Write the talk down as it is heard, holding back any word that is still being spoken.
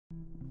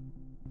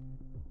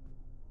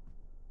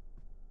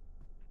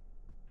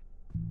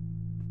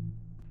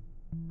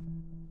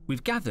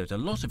We've gathered a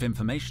lot of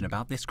information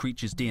about this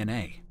creature's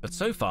DNA, but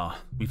so far,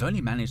 we've only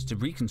managed to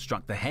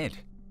reconstruct the head.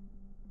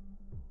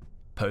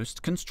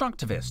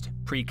 Post-constructivist,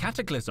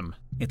 pre-cataclysm.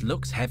 It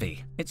looks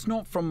heavy. It's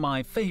not from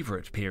my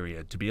favorite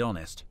period, to be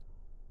honest.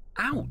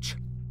 Ouch!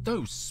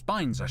 Those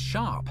spines are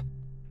sharp.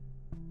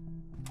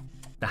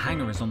 The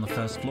hangar is on the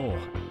first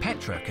floor.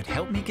 Petra could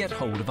help me get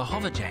hold of a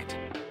hoverjet.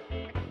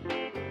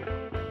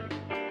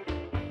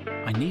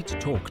 I need to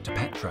talk to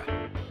Petra.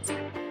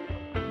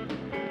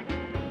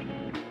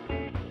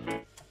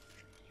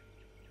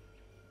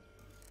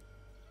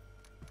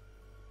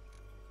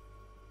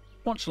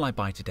 What shall I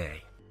buy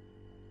today?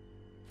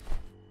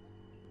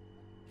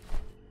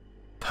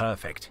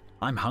 Perfect.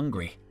 I'm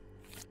hungry.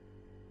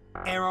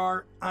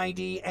 Error,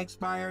 ID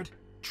expired.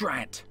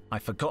 Drat! I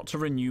forgot to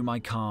renew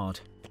my card.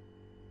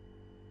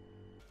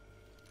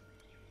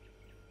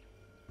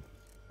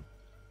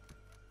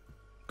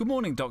 Good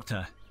morning,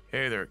 Doctor.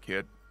 Hey there,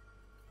 kid.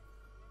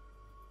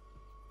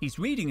 He's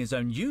reading his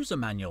own user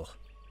manual.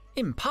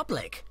 In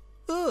public.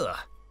 Ugh!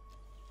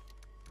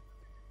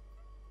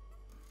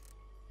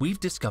 We've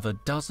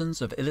discovered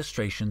dozens of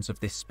illustrations of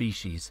this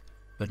species,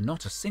 but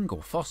not a single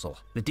fossil.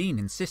 The Dean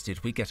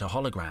insisted we get a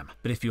hologram,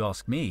 but if you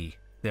ask me,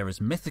 they're as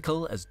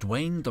mythical as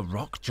Dwayne "The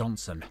Rock"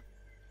 Johnson.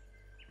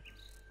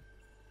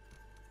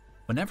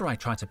 Whenever I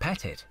try to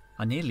pet it,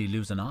 I nearly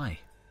lose an eye.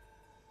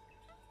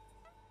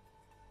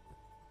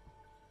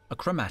 A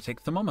chromatic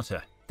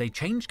thermometer. They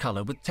change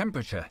color with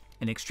temperature.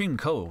 In extreme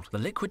cold, the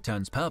liquid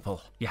turns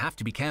purple. You have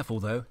to be careful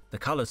though, the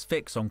colors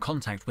fix on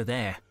contact with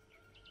air.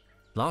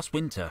 Last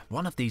winter,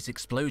 one of these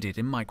exploded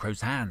in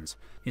Micro's hands.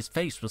 His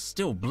face was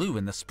still blue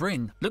in the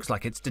spring. Looks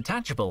like it's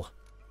detachable.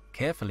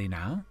 Carefully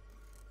now.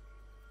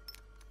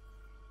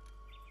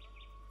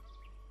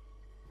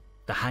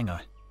 The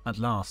hangar, at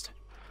last.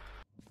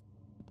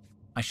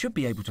 I should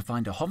be able to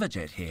find a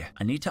hoverjet here.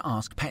 I need to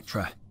ask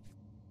Petra.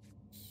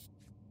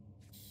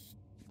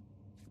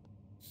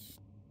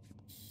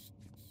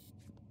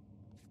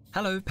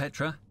 Hello,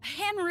 Petra.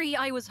 Henry,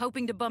 I was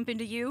hoping to bump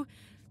into you.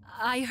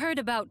 I heard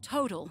about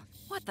Total.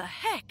 What the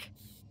heck?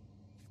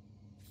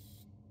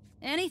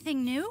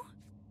 Anything new?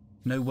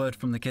 No word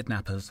from the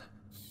kidnappers.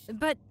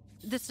 But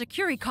the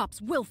security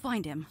cops will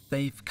find him.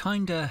 They've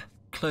kinda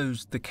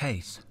closed the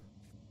case.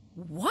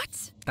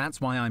 What? That's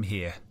why I'm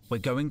here. We're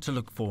going to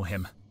look for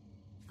him.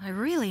 I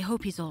really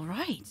hope he's all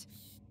right.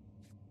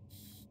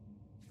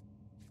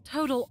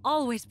 Total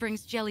always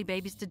brings jelly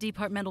babies to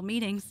departmental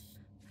meetings.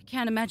 I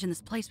can't imagine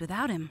this place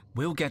without him.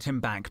 We'll get him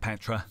back,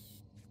 Petra.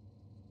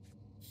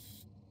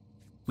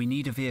 We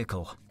need a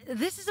vehicle.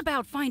 This is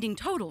about finding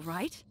Total,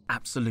 right?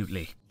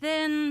 Absolutely.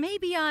 Then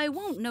maybe I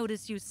won't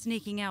notice you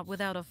sneaking out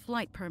without a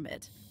flight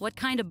permit. What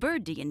kind of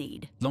bird do you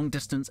need?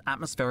 Long-distance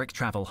atmospheric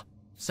travel.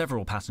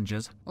 Several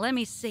passengers. Let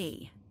me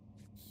see.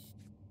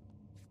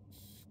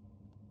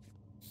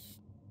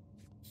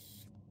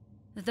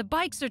 The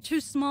bikes are too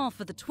small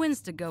for the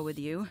twins to go with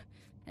you.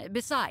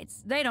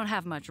 Besides, they don't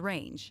have much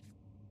range.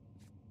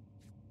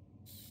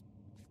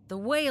 The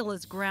whale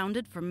is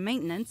grounded for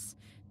maintenance.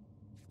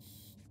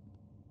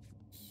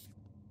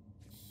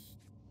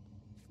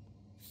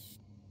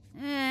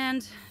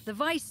 And the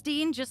Vice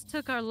Dean just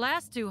took our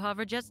last two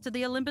hoverjets to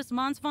the Olympus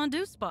Mons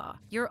Fondue Spa.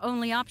 Your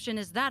only option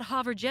is that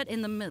hoverjet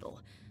in the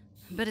middle.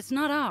 But it's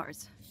not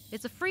ours.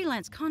 It's a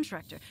freelance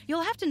contractor.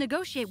 You'll have to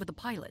negotiate with the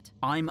pilot.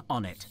 I'm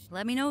on it.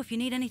 Let me know if you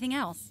need anything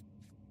else.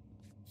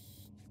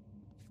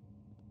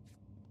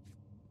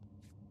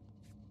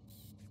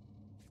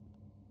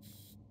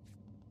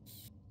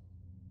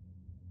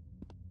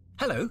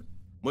 Hello?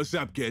 What's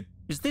up, kid?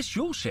 Is this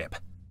your ship?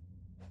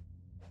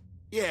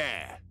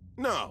 Yeah.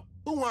 No.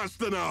 Who wants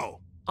to know?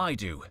 I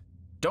do.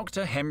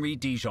 Dr. Henry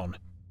Dijon.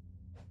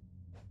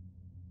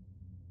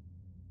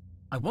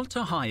 I want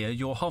to hire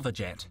your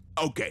hoverjet.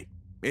 Okay.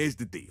 Here's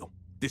the deal.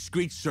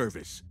 Discreet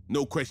service.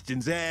 No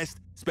questions asked.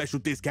 Special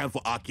discount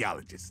for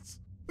archaeologists.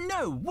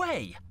 No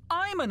way!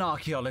 I'm an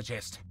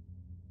archaeologist.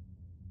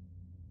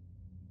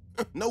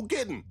 No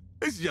kidding.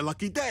 This is your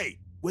lucky day.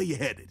 Where you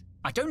headed?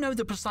 I don't know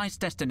the precise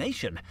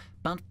destination,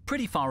 but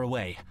pretty far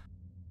away.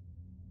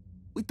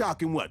 We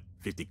talking what?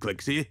 50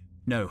 clicks here?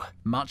 No,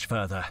 much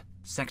further.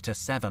 Sector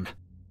 7.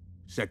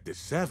 Sector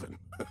 7?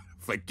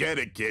 Forget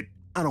it, kid.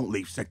 I don't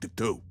leave Sector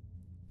 2.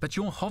 But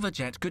your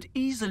hoverjet could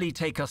easily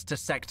take us to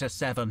Sector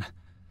 7.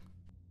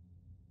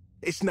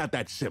 It's not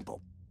that simple.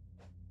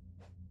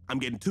 I'm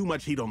getting too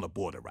much heat on the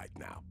border right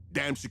now.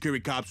 Damn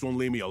security cops won't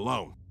leave me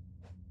alone.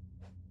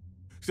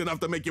 It's enough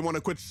to make you want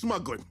to quit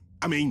smuggling.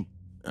 I mean,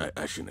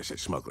 I shouldn't have said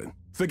smuggling.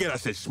 Forget I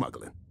said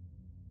smuggling.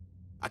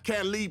 I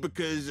can't leave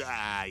because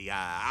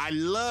I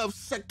love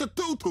Sector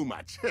 2 too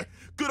much.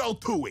 Good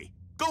old Tui.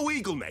 Go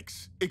Eagle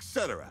Necks,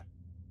 etc.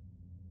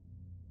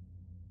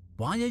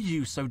 Why are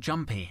you so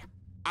jumpy?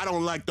 I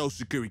don't like those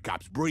security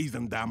cops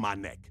breathing down my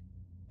neck.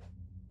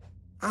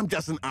 I'm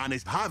just an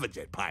honest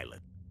hoverjet pilot.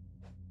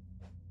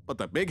 But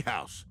the big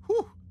house,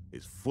 whew,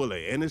 is full of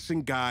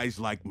innocent guys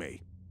like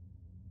me.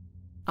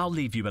 I'll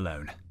leave you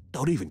alone.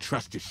 Don't even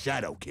trust your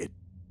shadow, kid.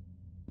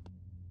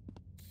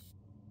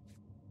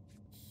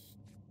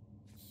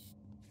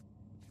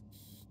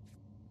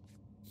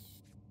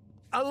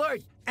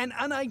 Alert! An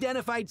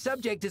unidentified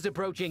subject is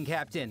approaching,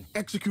 Captain.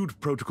 Execute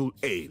Protocol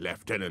A,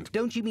 Lieutenant.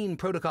 Don't you mean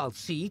Protocol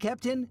C,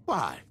 Captain?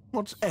 Why?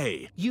 What's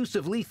A? Use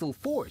of lethal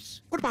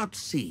force. What about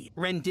C?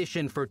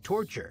 Rendition for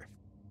torture.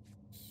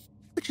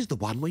 Which is the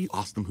one where you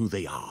ask them who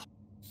they are?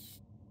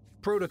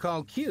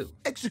 Protocol Q.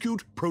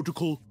 Execute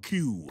Protocol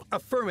Q.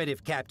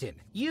 Affirmative, Captain.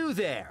 You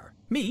there.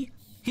 Me?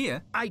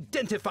 Here?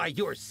 Identify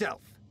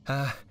yourself.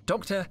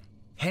 Dr.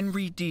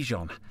 Henry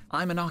Dijon.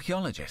 I'm an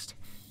archaeologist.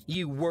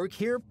 You work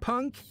here,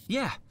 punk?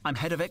 Yeah, I'm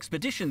head of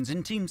expeditions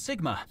in Team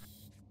Sigma.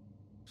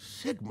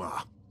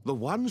 Sigma? The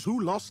ones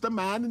who lost a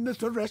man in the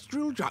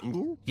terrestrial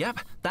jungle? Yep,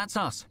 that's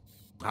us.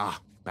 Ah,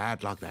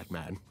 bad luck, that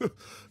man.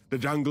 The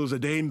jungle's a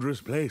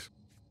dangerous place.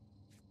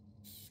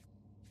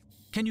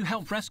 Can you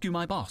help rescue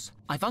my boss?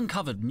 I've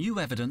uncovered new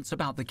evidence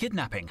about the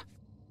kidnapping.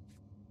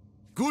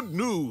 Good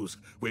news!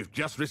 We've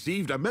just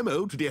received a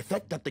memo to the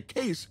effect that the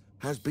case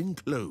has been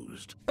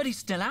closed. But he's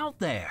still out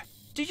there.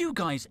 Do you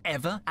guys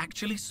ever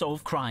actually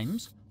solve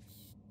crimes?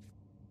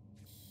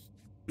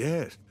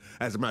 Yes.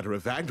 As a matter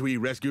of fact, we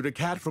rescued a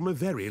cat from a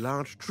very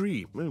large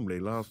tree only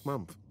last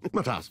month.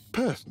 Not us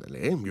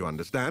personally, you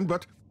understand,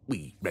 but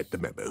we read the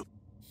memo.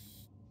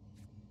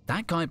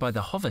 That guy by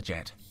the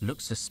hoverjet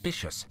looks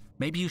suspicious.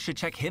 Maybe you should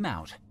check him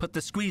out. Put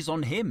the squeeze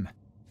on him.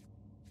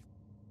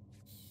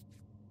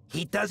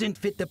 He doesn't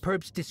fit the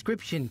perp's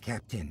description,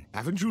 Captain.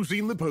 Haven't you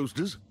seen the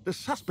posters? The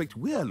suspect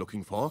we're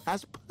looking for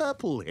has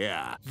purple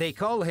hair. They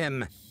call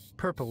him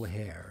Purple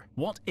Hair.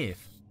 What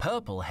if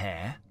purple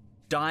hair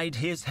dyed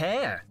his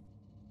hair?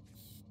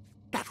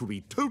 That would be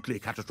totally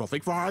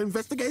catastrophic for our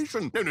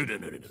investigation. No.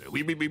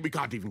 We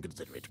can't even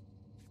consider it.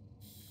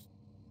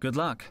 Good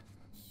luck.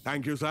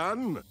 Thank you,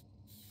 son.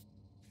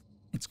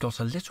 It's got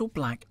a little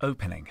black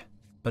opening,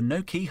 but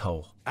no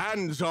keyhole.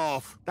 Hands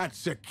off!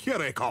 That's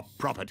Securicop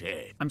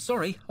property. I'm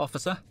sorry,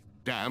 officer.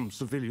 Damn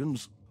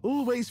civilians.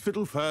 Always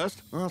fiddle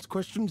first, ask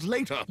questions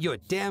later. You're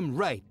damn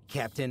right,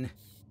 Captain.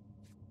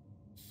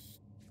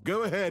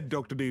 Go ahead,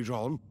 Dr.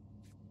 Dijon.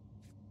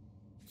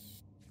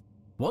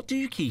 What do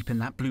you keep in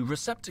that blue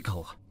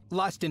receptacle?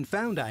 Lost and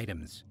found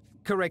items.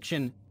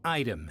 Correction,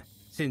 item,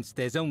 since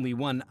there's only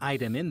one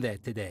item in there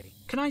today.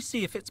 Can I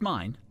see if it's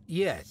mine?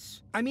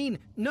 Yes. I mean,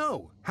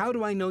 no. How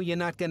do I know you're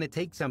not gonna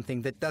take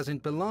something that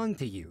doesn't belong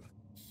to you?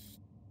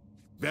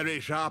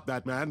 Very sharp,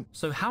 that man.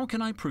 So how can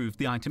I prove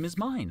the item is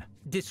mine?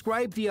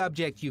 Describe the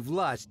object you've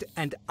lost,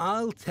 and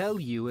I'll tell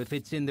you if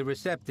it's in the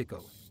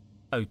receptacle.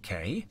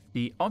 Okay,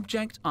 the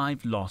object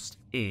I've lost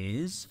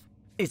is...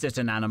 Is it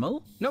an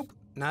animal? Nope,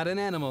 not an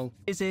animal.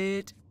 Is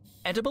it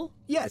edible?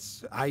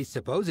 Yes, I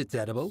suppose it's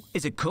edible.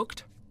 Is it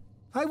cooked?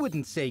 I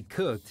wouldn't say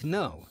cooked,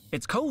 no.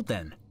 It's cold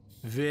then.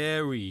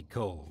 Very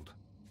cold.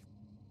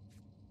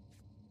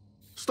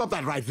 Stop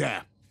that right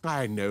there.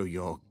 I know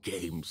your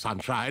game,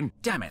 Sunshine.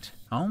 Damn it,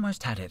 I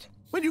almost had it.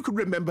 When you can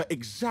remember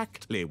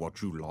exactly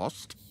what you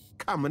lost,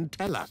 come and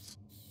tell us.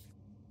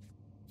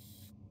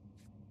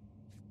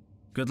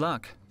 Good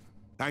luck.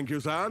 Thank you,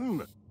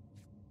 son.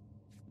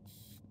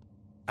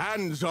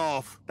 Hands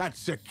off!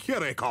 That's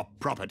Securicop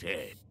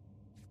property.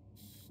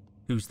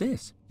 Who's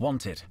this?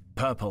 Wanted.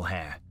 Purple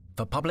hair.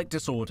 For public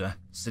disorder,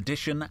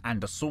 sedition,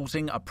 and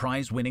assaulting a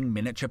prize-winning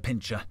miniature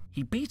pincher.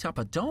 He beat up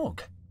a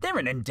dog. They're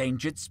an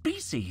endangered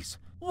species.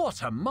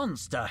 What a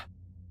monster!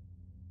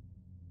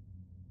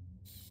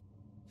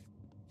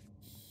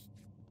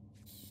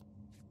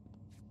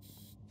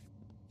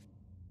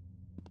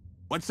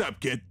 What's up,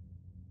 kid?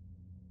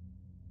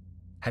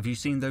 Have you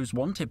seen those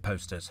wanted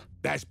posters?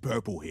 That's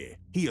Purple here.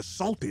 He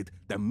assaulted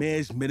the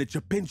mayor's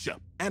miniature pincher.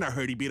 And I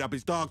heard he beat up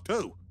his dog,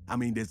 too. I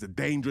mean, there's a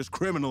dangerous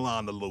criminal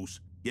on the loose.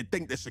 You'd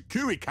think the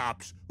security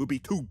cops would be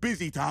too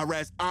busy to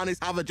harass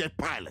honest hoverjet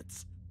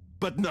pilots.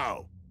 But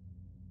no.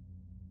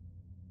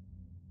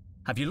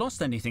 Have you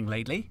lost anything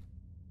lately?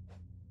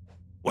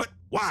 What?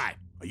 Why?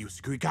 Are you a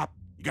security cop?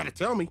 You gotta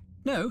tell me.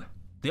 No.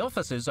 The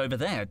officers over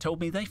there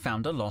told me they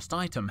found a lost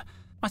item.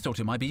 I thought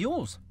it might be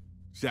yours.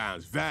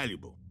 Sounds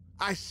valuable.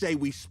 I say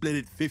we split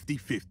it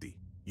 50-50.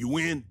 You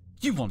win?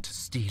 You want to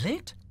steal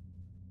it?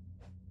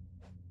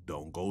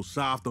 Don't go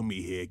soft on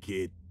me here,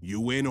 kid.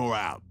 You in or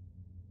out?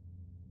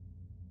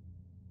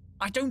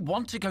 I don't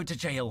want to go to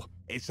jail.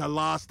 It's a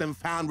lost and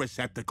found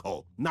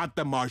receptacle, not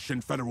the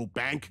Martian Federal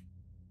Bank.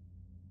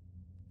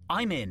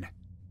 I'm in.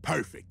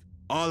 Perfect.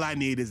 All I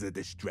need is a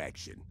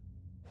distraction.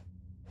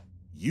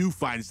 You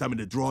find something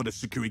to draw the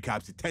security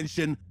cops'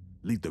 attention,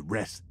 leave the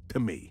rest to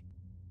me.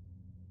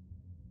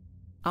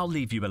 I'll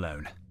leave you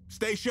alone.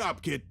 Stay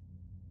sharp, kid.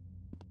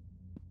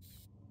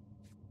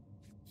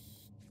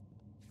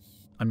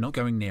 I'm not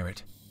going near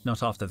it.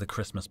 Not after the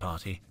Christmas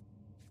party.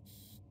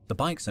 The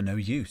bikes are no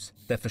use.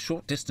 They're for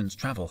short distance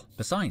travel.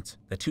 Besides,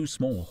 they're too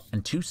small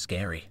and too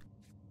scary.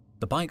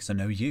 The bikes are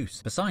no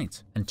use.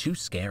 Besides, and too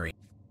scary.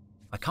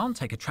 I can't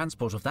take a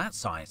transport of that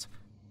size.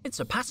 It's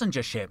a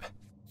passenger ship.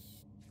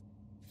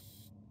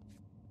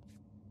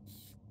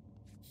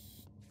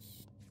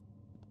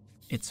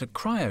 It's a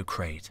cryo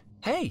crate.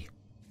 Hey!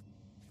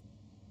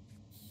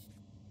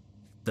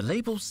 The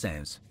label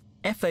says,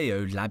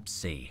 FAO Lab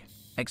C,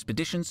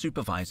 Expedition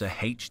Supervisor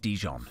H.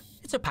 Dijon.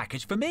 It's a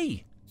package for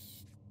me.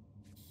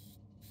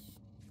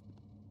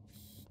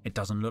 It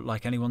doesn't look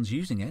like anyone's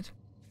using it.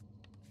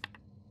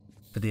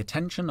 For the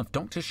attention of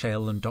Dr.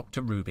 Shale and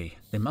Dr. Ruby.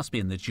 They must be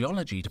in the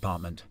geology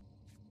department.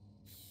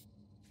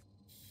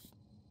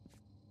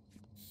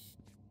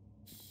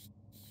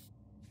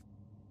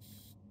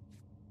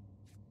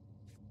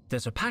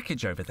 There's a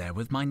package over there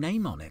with my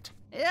name on it.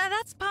 Yeah,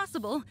 that's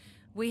possible.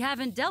 We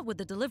haven't dealt with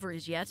the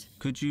deliveries yet.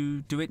 Could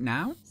you do it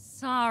now?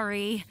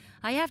 Sorry.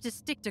 I have to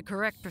stick to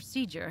correct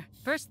procedure.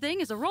 First thing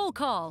is a roll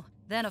call,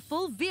 then a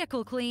full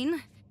vehicle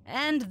clean,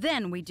 and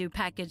then we do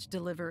package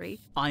delivery.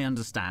 I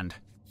understand.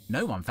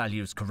 No one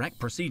values correct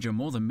procedure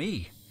more than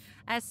me.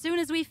 As soon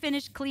as we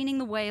finish cleaning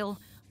the whale,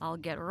 I'll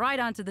get right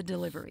onto the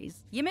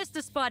deliveries. You missed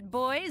a spot,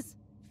 boys.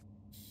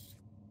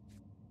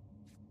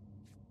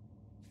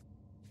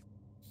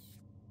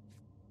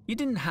 You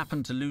didn't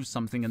happen to lose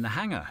something in the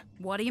hangar?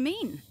 What do you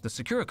mean? The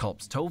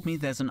Securicops told me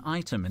there's an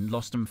item in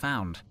Lost and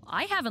Found.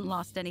 I haven't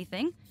lost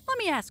anything. Let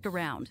me ask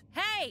around.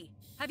 Hey,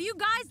 have you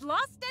guys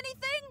lost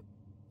anything?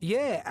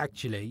 Yeah,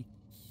 actually.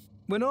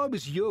 When I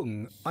was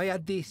young, I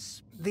had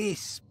this,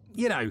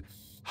 you know,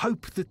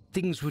 hope that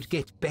things would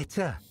get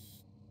better.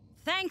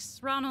 Thanks,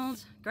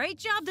 Ronald. Great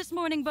job this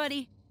morning,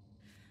 buddy.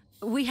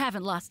 We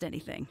haven't lost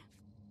anything.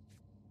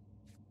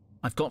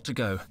 I've got to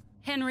go.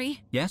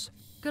 Henry? Yes?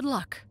 Good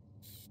luck.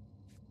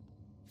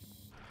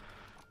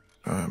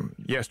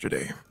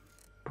 Yesterday.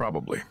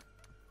 Probably.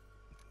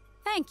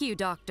 Thank you,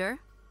 Doctor.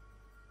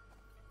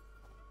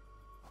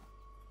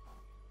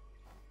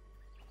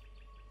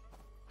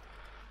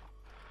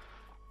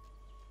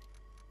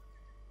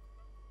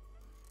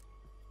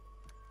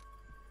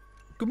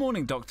 Good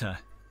morning, Doctor.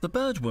 The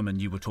bird woman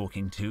you were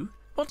talking to,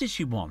 what did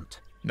she want?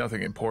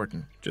 Nothing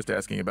important. Just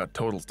asking about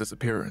Total's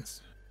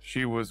disappearance.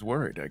 She was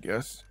worried, I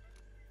guess.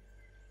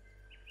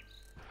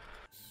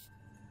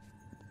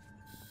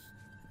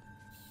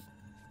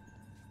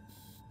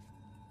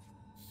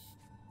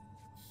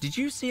 Did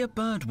you see a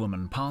bird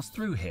woman pass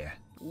through here?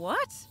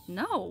 What?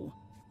 No.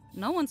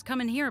 No one's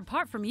coming here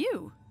apart from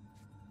you.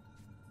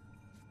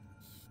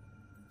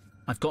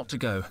 I've got to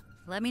go.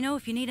 Let me know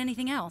if you need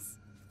anything else.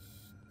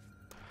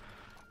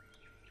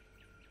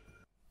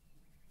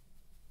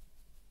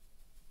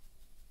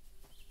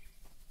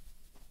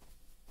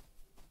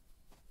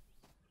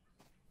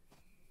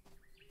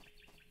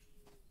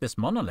 This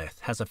monolith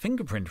has a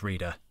fingerprint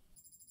reader.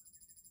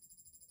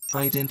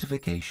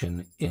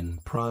 Identification in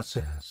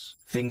process.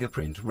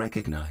 Fingerprint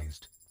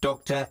recognized.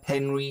 Dr.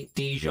 Henry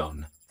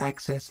Dijon.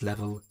 Access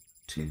level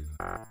 2.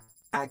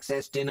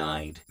 Access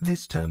denied.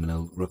 This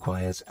terminal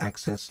requires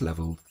access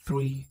level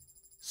 3.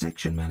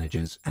 Section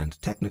managers and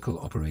technical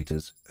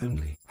operators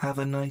only. Have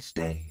a nice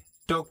day.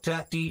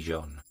 Dr.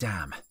 Dijon.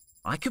 Damn,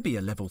 I could be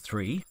a level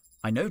 3.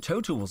 I know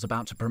Total was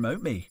about to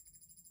promote me.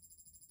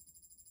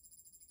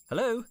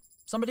 Hello?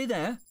 Somebody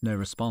there? No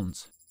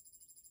response.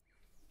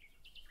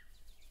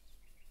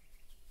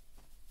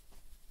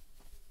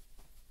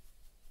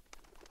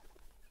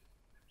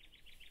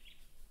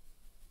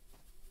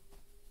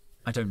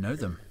 I don't know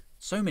them.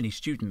 So many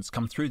students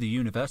come through the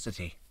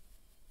university.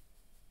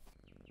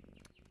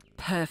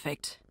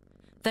 Perfect.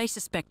 They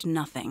suspect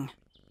nothing.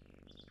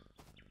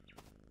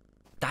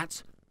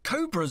 That's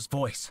Cobra's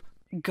voice!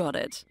 Got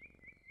it.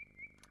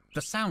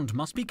 The sound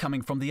must be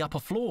coming from the upper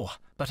floor,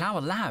 but our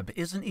lab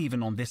isn't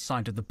even on this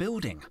side of the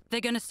building.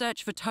 They're gonna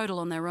search for Total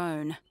on their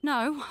own.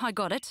 No, I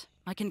got it.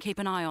 I can keep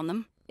an eye on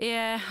them.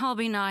 Yeah, I'll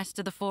be nice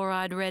to the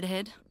four-eyed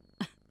redhead.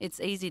 It's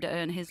easy to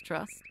earn his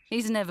trust.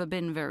 He's never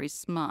been very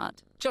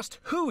smart. Just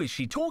who is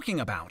she talking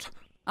about?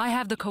 I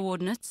have the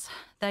coordinates.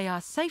 They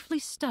are safely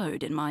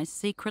stowed in my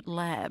secret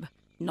lab.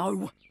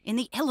 No, in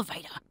the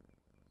elevator.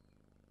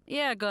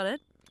 Yeah, I got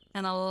it.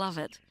 And I love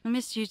it. I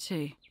missed you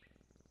too.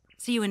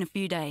 See you in a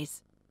few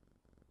days.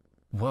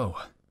 Whoa,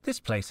 this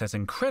place has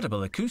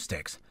incredible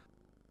acoustics.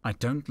 I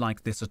don't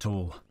like this at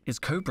all. Is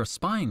Cobra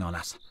spying on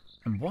us?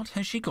 And what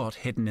has she got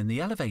hidden in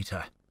the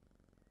elevator?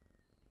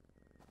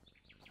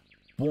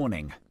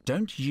 Warning,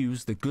 don't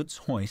use the goods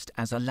hoist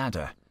as a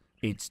ladder.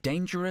 It's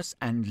dangerous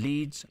and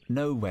leads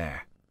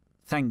nowhere.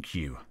 Thank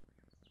you.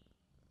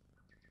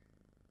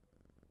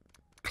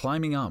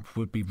 Climbing up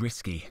would be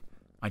risky.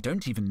 I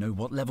don't even know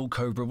what level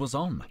Cobra was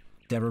on.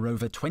 There are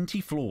over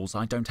 20 floors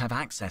I don't have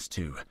access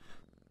to.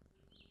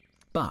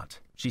 But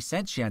she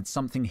said she had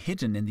something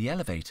hidden in the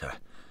elevator.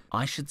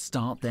 I should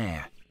start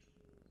there.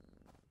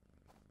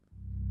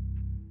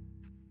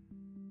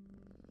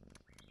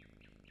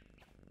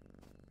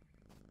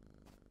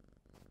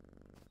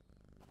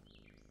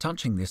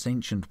 Touching this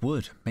ancient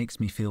wood makes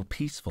me feel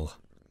peaceful.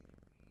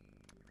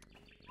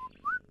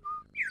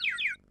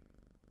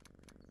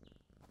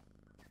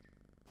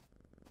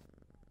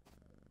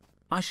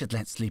 I should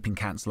let sleeping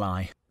cats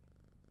lie.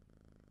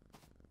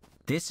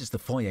 This is the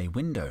foyer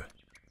window.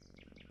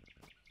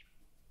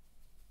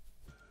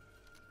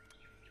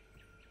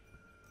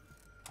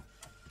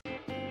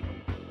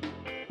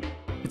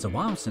 It's a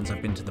while since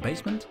I've been to the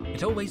basement.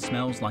 It always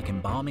smells like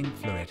embalming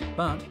fluid,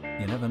 but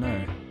you never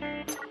know.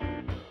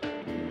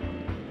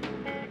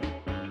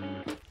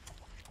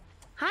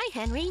 Hi,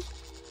 Henry.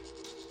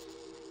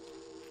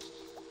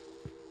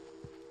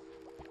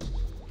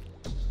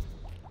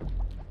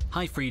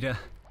 Hi, Frida.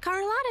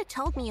 Carlotta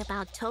told me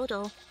about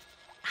Total.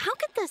 How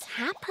could this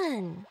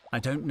happen? I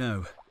don't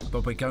know,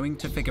 but we're going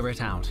to figure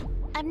it out.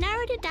 I've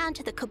narrowed it down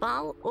to the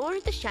Cabal or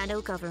the Shadow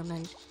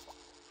Government.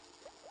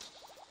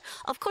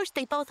 Of course,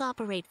 they both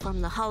operate from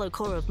the hollow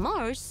core of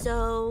Mars,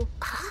 so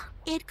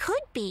it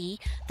could be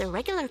the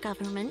regular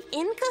government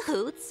in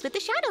cahoots with the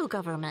Shadow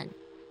Government.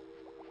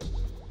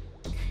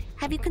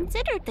 Have you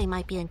considered they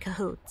might be in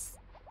cahoots?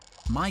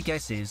 My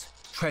guess is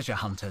treasure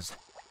hunters.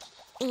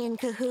 In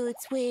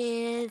cahoots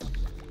with...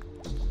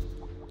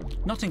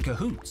 Not in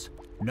cahoots.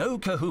 No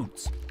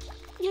cahoots.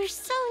 You're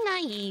so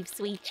naive,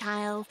 sweet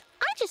child.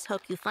 I just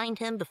hope you find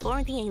him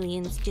before the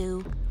aliens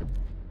do.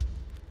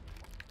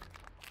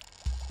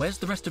 Where's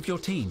the rest of your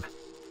team?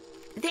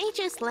 They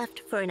just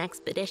left for an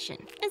expedition,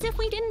 as if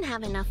we didn't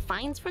have enough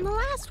finds from the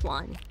last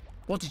one.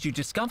 What did you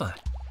discover?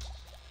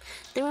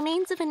 The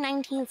remains of a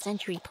 19th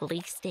century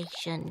police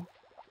station.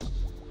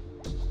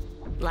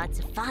 Lots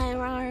of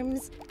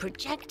firearms,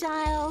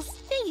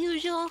 projectiles, the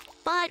usual.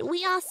 But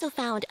we also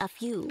found a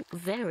few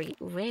very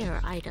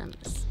rare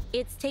items.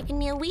 It's taken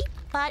me a week,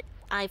 but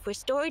I've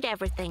restored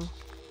everything.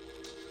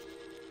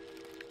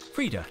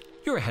 Frida,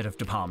 you're a head of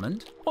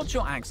department. What's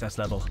your access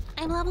level?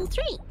 I'm level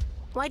 3.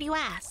 Why do you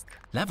ask?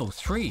 Level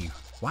 3?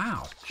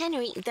 Wow.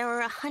 Henry, there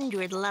are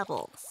 100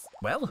 levels.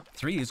 Well,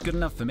 3 is good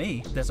enough for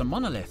me. There's a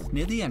monolith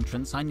near the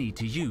entrance I need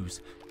to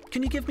use.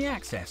 Can you give me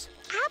access?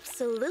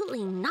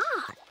 Absolutely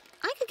not.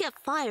 I could get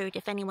fired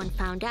if anyone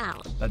found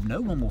out. But no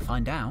one will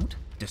find out.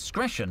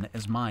 Discretion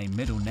is my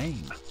middle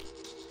name.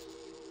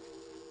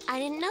 I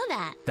didn't know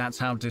that. That's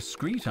how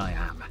discreet I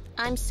am.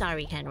 I'm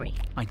sorry, Henry.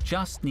 I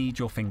just need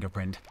your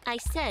fingerprint. I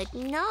said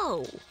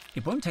no.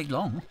 It won't take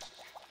long.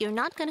 You're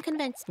not going to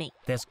convince me.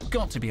 There's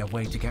got to be a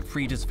way to get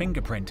Frida's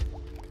fingerprint.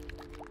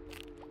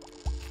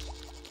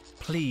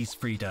 Please,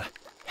 Frida,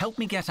 help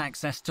me get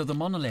access to the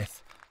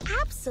monolith.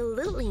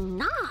 Absolutely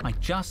not. I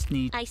just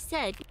need... I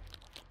said...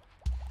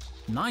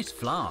 Nice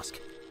flask.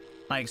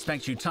 I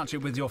expect you touch it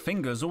with your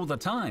fingers all the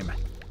time.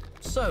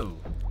 So,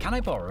 can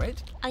I borrow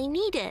it? I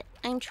need it.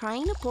 I'm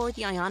trying to pour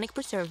the ionic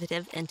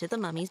preservative into the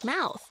mummy's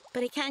mouth,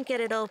 but I can't get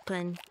it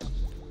open.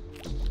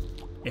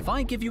 If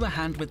I give you a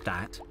hand with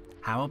that,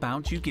 how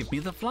about you give me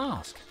the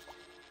flask?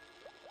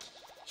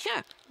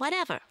 Sure,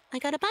 whatever. I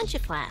got a bunch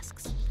of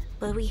flasks.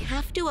 But we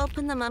have to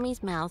open the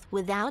mummy's mouth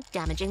without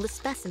damaging the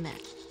specimen.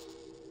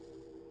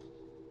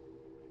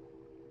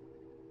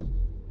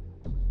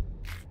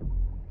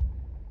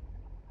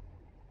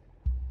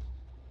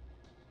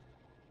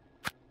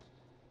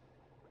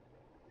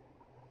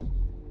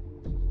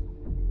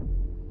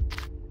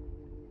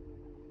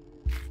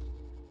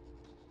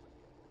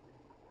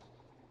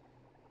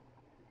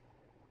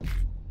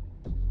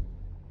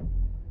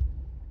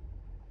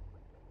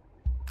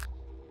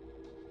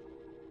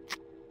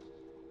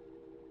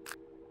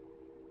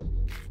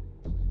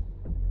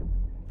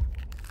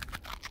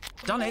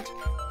 Done it.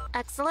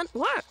 Excellent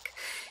work.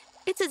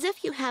 It's as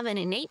if you have an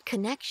innate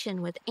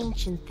connection with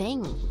ancient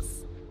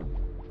things.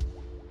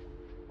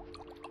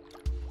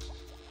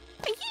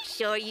 Are you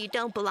sure you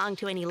don't belong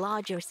to any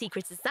lodge or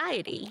secret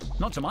society?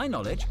 Not to my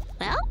knowledge.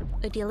 Well,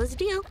 a deal is a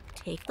deal.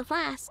 Take the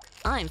flask.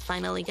 I'm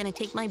finally gonna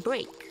take my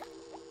break.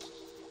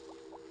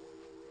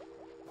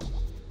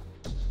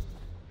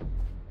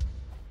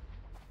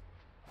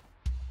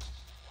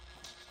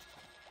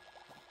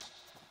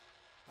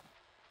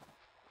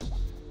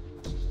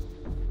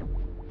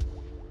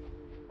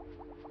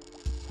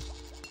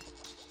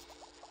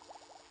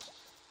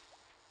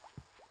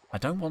 I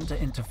don't want to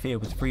interfere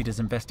with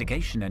Frida's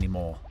investigation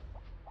anymore.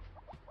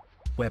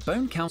 Where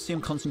bone calcium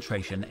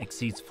concentration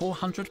exceeds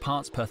 400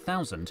 parts per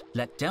thousand,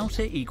 let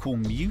delta equal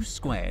mu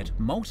squared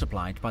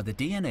multiplied by the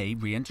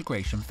DNA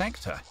reintegration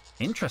vector.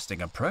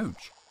 Interesting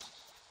approach.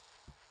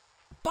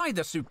 By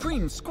the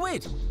supreme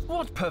squid!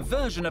 What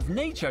perversion of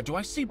nature do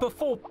I see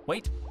before...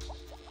 Wait,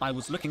 I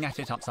was looking at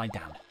it upside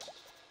down.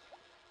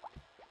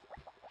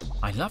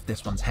 I love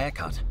this one's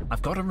haircut.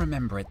 I've got to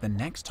remember it the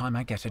next time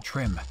I get a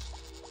trim.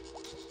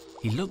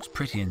 He looks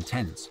pretty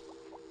intense.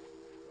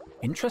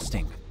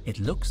 Interesting.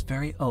 It looks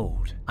very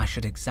old. I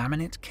should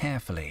examine it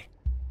carefully.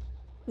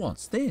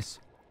 What's this?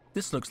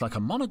 This looks like a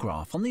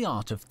monograph on the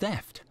art of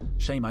theft.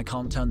 Shame I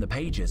can't turn the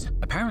pages.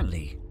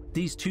 Apparently,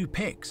 these two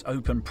picks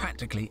open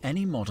practically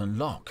any modern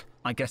lock.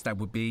 I guess that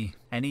would be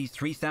any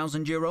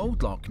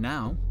 3,000-year-old lock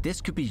now.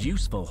 This could be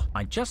useful.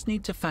 I just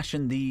need to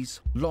fashion these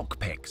lock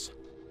picks.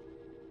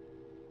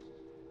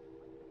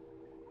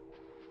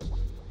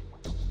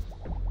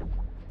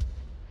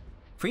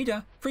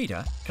 Frida,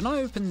 can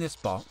I open this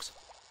box?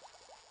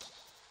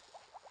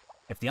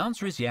 If the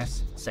answer is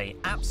yes, say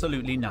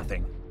absolutely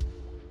nothing.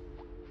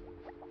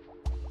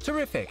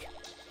 Terrific.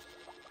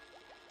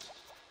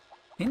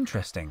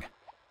 Interesting.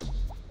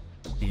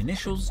 The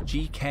initials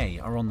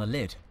GK are on the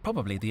lid,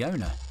 probably the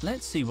owner.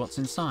 Let's see what's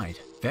inside.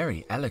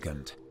 Very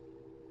elegant.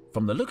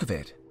 From the look of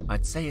it,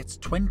 I'd say it's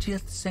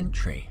 20th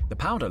century. The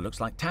powder looks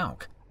like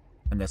talc,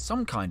 and there's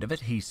some kind of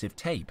adhesive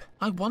tape.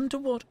 I wonder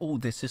what all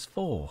this is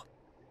for.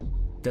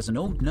 There's an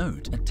old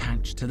note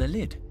attached to the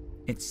lid.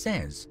 It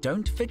says,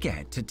 "Don't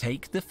forget to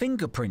take the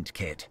fingerprint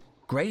kit."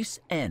 Grace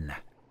N.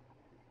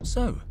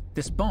 So,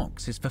 this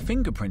box is for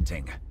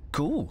fingerprinting.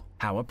 Cool.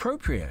 How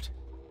appropriate.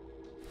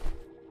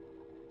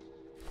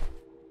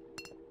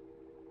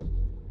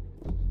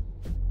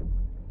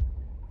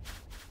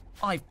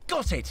 I've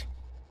got it!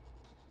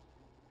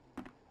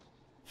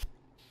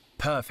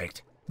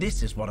 Perfect.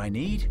 This is what I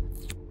need.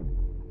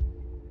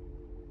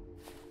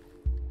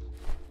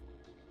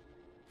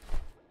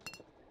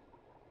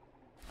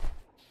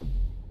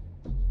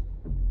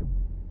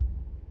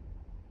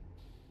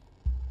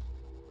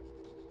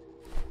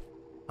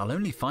 I'll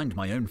only find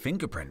my own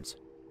fingerprints.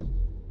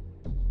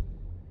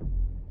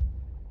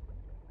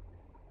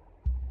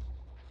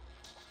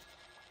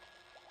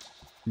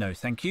 No,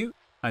 thank you.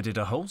 I did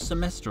a whole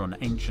semester on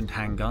ancient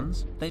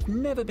handguns. They've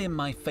never been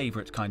my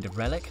favorite kind of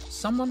relic.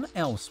 Someone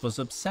else was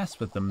obsessed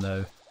with them,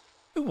 though.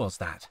 Who was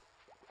that?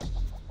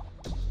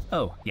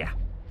 Oh, yeah,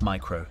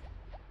 Micro.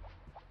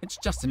 It's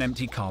just an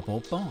empty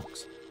cardboard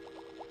box.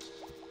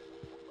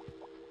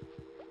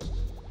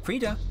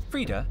 Frida,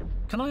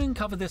 can I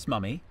uncover this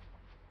mummy?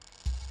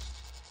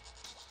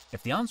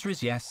 If the answer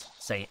is yes,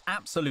 say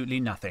absolutely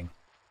nothing.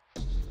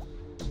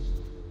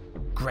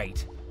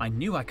 Great, I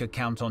knew I could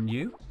count on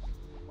you.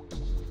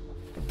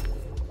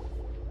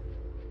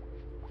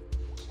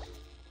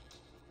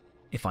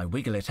 If I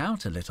wiggle it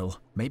out a little,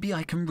 maybe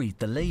I can read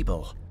the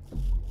label.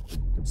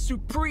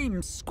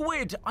 Supreme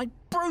Squid! I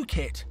broke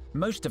it!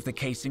 Most of the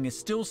casing is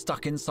still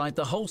stuck inside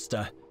the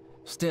holster.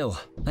 Still,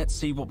 let's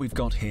see what we've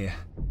got here.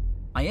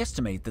 I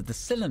estimate that the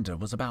cylinder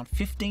was about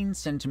 15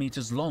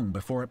 centimeters long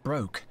before it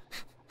broke.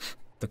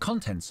 The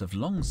contents have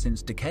long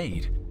since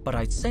decayed, but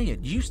I'd say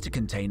it used to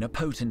contain a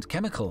potent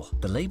chemical.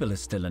 The label is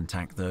still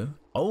intact though.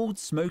 Old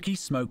Smoky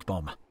Smoke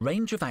Bomb.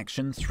 Range of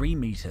action 3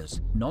 meters.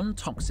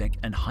 Non-toxic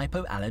and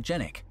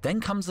hypoallergenic.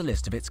 Then comes a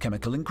list of its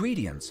chemical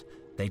ingredients.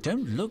 They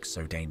don't look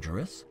so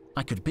dangerous.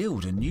 I could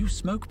build a new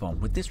smoke bomb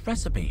with this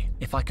recipe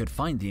if I could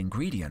find the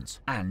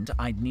ingredients. And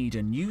I'd need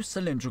a new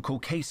cylindrical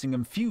casing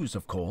and fuse,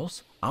 of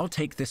course. I'll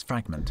take this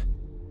fragment.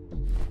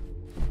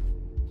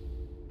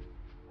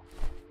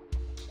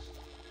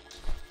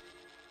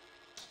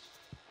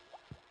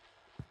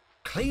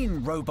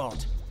 Clean,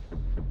 robot!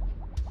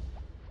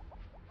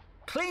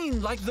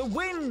 Clean like the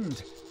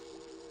wind!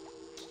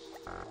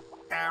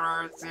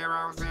 Error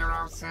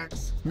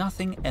 006.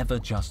 Nothing ever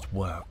just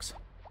works.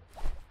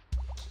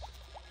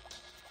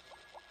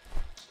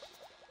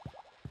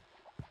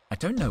 I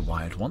don't know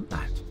why I'd want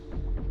that.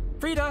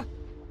 Frida!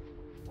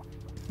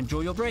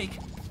 Enjoy your break.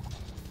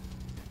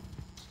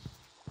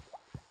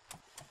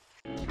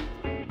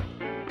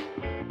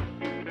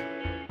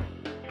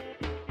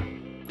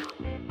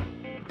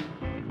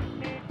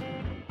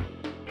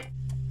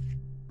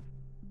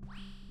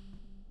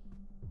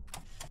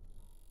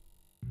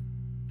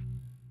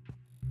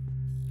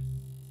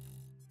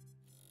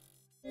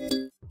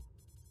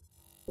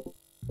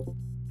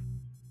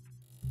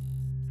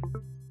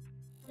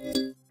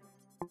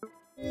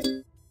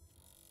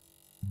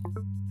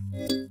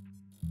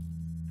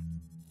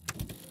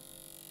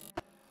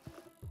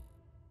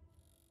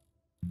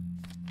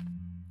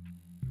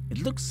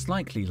 It looks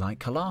slightly like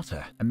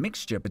Kalata, a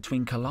mixture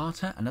between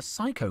Kalata and a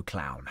psycho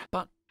clown,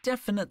 but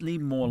definitely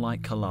more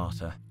like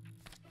Kalata.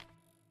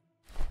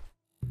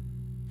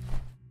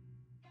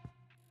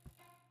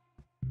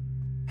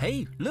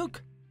 Hey,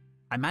 look!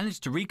 I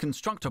managed to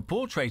reconstruct a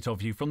portrait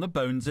of you from the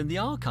bones in the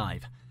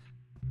archive.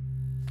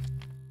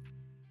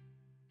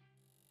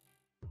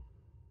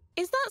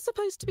 Is that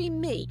supposed to be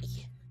me?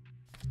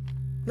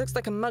 Looks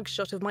like a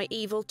mugshot of my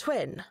evil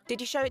twin.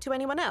 Did you show it to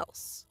anyone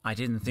else? I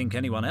didn't think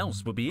anyone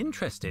else would be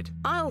interested.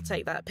 I'll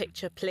take that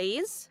picture,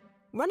 please.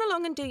 Run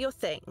along and do your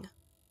thing.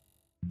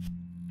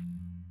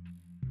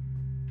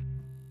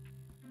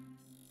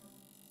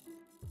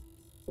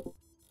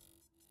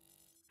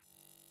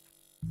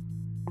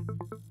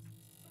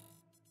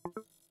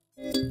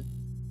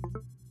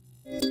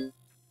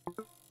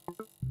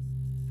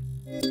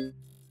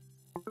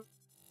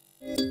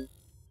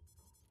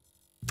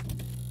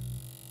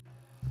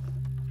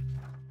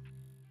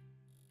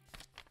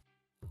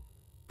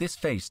 This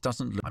face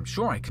doesn't look... I'm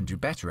sure I can do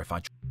better if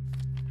I...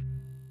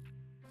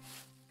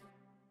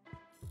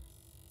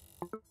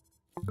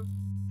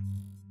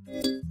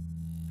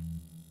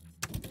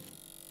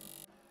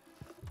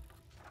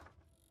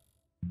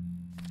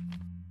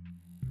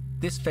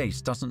 This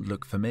face doesn't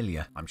look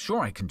familiar. I'm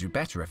sure I can do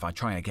better if I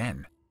try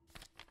again.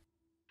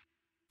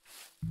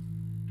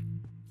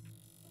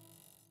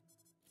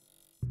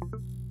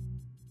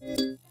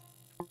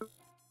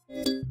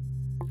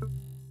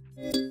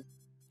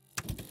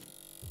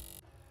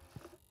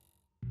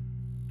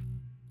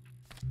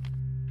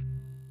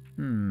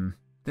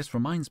 This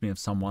reminds me of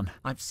someone.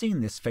 I've seen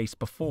this face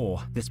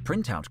before. This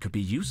printout could be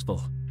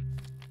useful.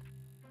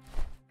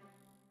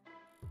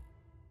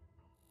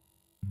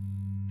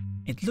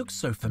 It looks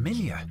so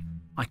familiar.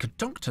 I could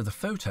doctor the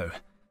photo,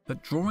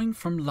 but drawing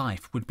from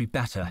life would be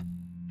better.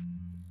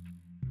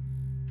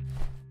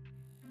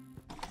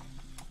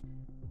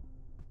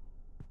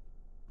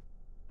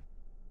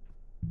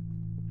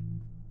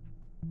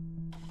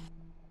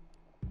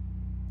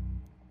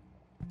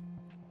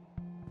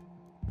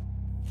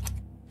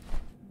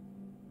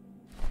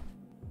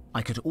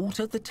 I could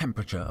alter the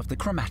temperature of the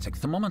chromatic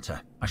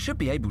thermometer. I should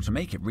be able to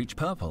make it reach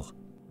purple.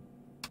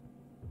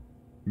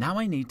 Now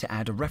I need to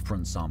add a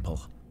reference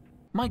sample.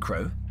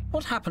 Micro,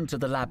 what happened to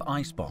the lab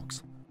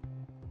icebox?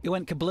 It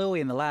went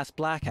kablooey in the last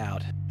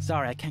blackout.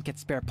 Sorry, I can't get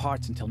spare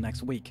parts until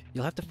next week.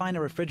 You'll have to find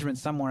a refrigerant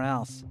somewhere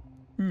else.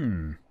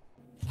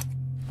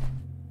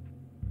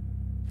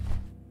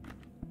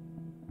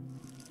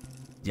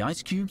 The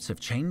ice cubes have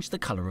changed the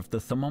color of the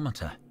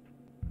thermometer.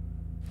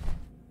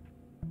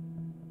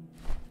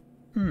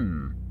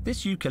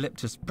 This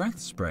eucalyptus breath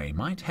spray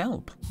might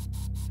help.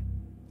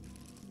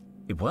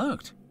 It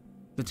worked.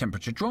 The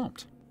temperature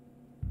dropped.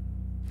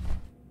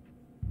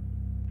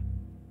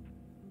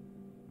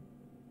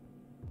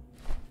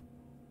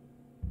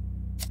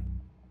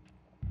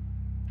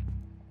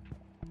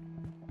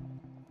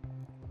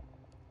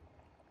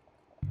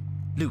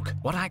 Luke,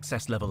 what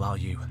access level are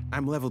you?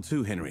 I'm level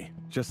 2, Henry,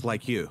 just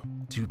like you.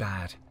 Too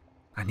bad.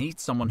 I need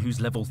someone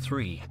who's level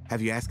 3.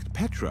 Have you asked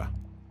Petra?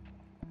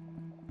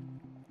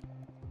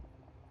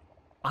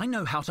 I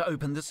know how to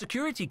open the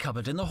security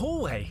cupboard in the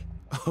hallway.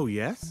 Oh,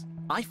 yes?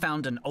 I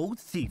found an old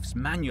thief's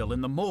manual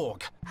in the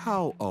morgue.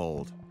 How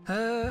old?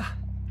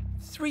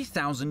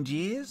 3,000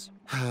 years?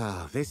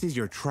 This is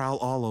your trial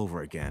all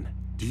over again.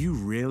 Do you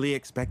really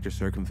expect to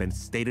circumvent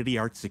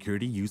state-of-the-art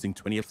security using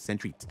 20th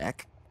century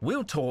tech?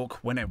 We'll talk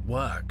when it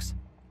works.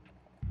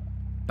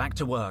 Back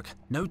to work.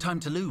 No time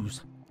to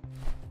lose.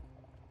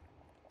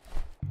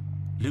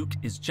 Luke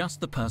is just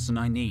the person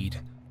I need.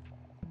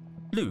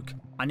 Luke,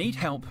 I need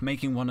help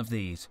making one of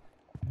these.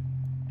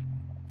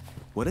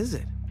 What is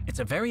it? It's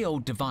a very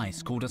old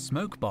device called a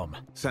smoke bomb.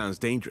 Sounds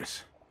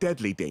dangerous.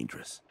 Deadly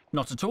dangerous.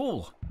 Not at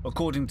all.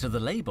 According to the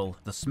label,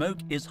 the smoke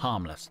is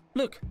harmless.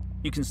 Look,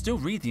 you can still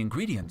read the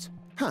ingredients.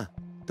 Huh.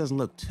 Doesn't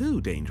look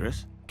too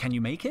dangerous. Can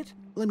you make it?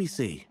 Let me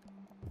see.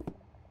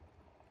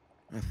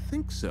 I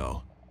think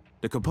so.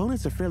 The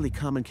components are fairly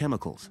common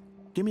chemicals.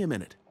 Give me a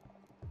minute.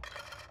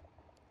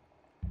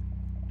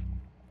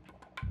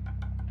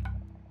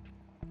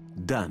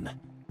 Done.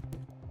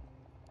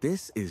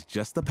 This is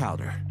just the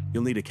powder.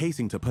 You'll need a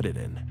casing to put it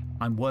in.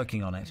 I'm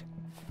working on it.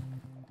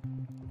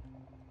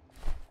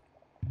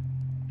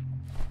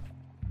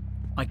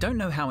 I don't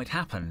know how it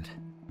happened,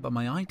 but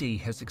my ID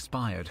has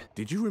expired.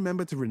 Did you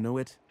remember to renew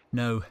it?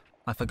 No,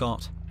 I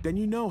forgot. Then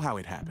you know how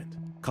it happened.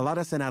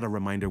 Colada sent out a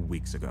reminder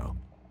weeks ago.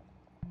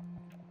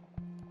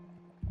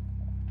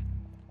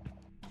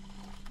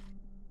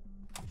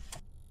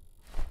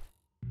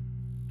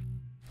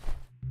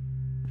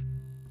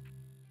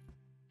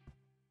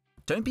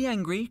 Don't be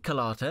angry,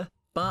 Kalata,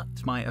 but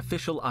my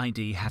official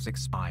ID has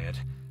expired.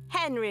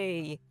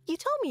 Henry, you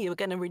told me you were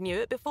going to renew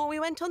it before we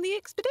went on the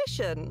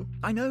expedition.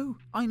 I know.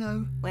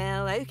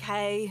 Well,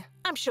 okay.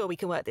 I'm sure we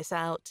can work this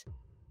out.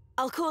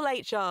 I'll call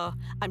HR.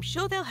 I'm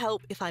sure they'll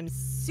help if I'm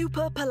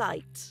super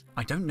polite.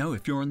 I don't know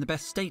if you're in the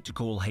best state to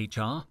call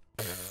HR.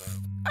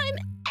 I'm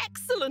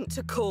excellent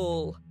to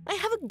call. I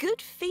have a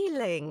good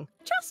feeling.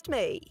 Trust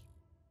me.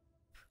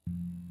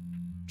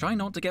 Try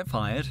not to get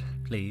fired,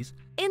 please.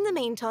 In the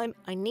meantime,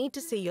 I need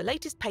to see your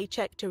latest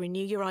paycheck to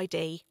renew your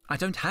ID. I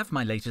don't have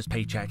my latest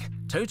paycheck.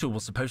 Total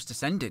was supposed to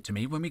send it to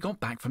me when we got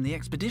back from the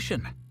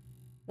expedition.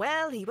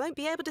 Well, he won't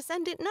be able to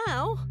send it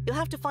now. You'll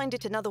have to find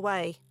it another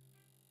way.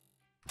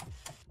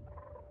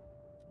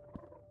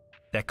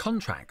 They're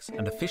contracts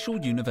and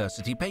official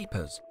university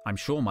papers. I'm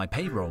sure my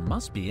payroll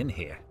must be in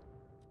here.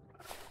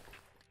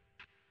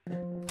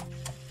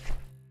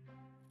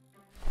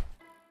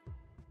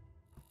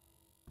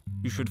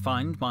 You should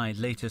find my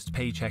latest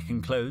paycheck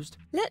enclosed.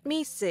 Let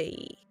me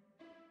see.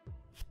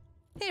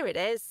 Here it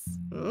is.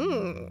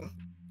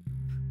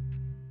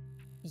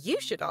 You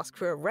should ask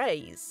for a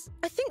raise.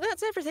 I think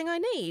that's everything I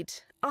need.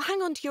 I'll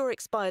hang on to your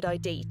expired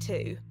ID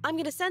too. I'm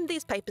going to send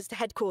these papers to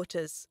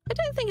headquarters. I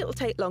don't think it'll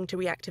take long to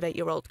reactivate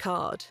your old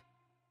card.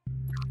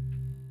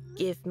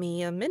 Give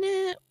me a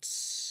minute.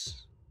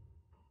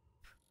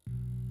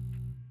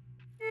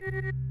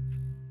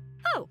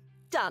 Oh,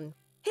 done.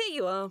 Here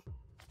you are.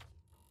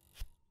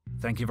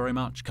 Thank you very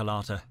much,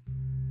 Kalata.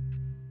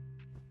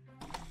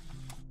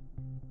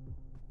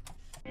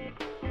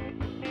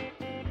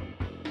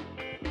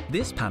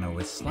 This panel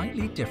is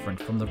slightly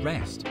different from the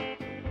rest.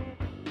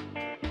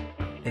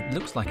 It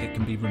looks like it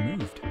can be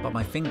removed, but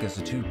my fingers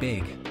are too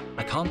big.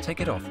 I can't take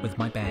it off with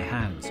my bare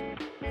hands.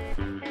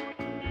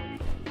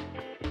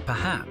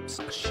 Perhaps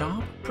a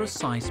sharp,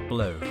 precise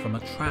blow from a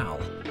trowel.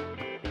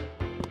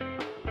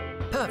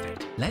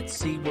 Perfect. Let's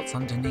see what's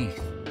underneath.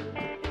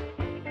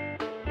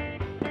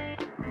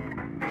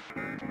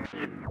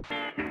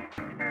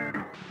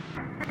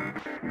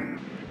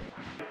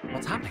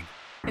 What's happening?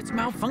 It's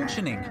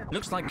malfunctioning.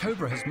 Looks like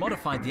Cobra has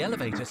modified the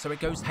elevator so it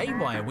goes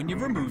haywire when you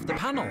remove the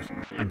panel.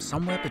 I'm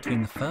somewhere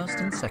between the first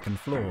and second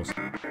floors.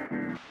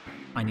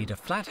 I need a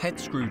flathead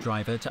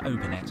screwdriver to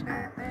open it.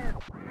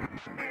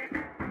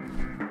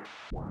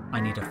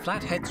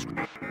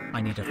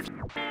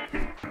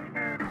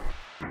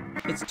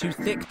 It's too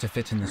thick to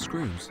fit in the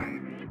screws.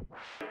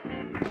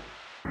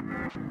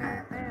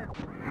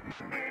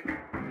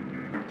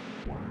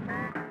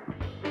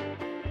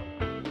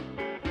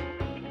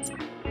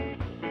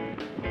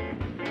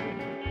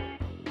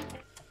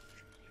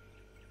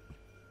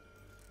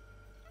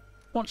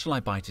 What shall I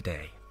buy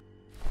today?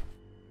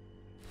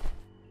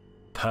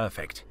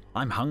 Perfect.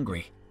 I'm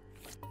hungry.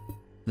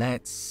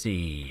 Let's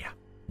see.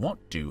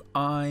 What do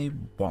I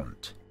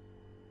want?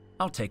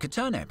 I'll take a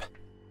turnip.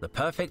 The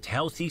perfect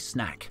healthy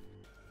snack.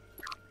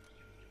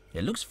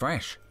 It looks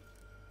fresh.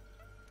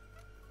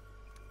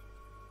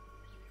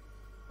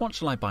 What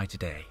shall I buy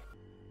today?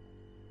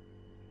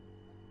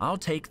 I'll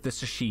take the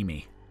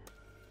sashimi.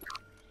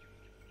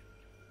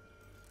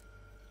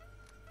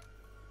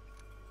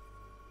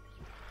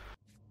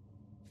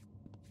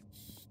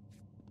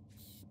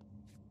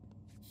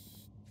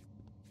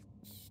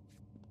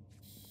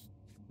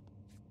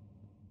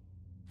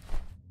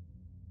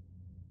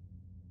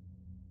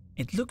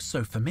 It looks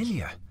so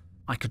familiar.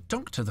 I could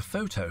doctor the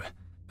photo,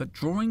 but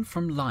drawing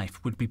from life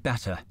would be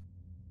better.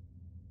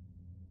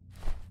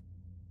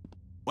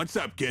 What's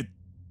up, kid?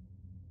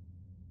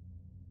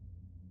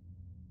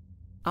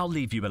 I'll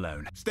leave you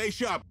alone. Stay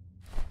sharp.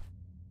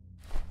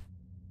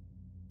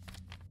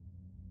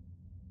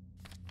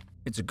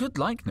 It's a good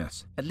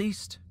likeness, at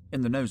least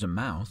in the nose and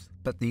mouth,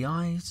 but the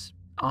eyes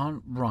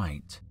aren't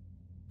right.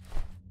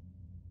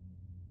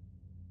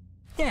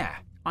 Yeah,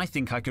 I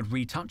think I could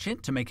retouch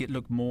it to make it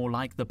look more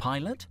like the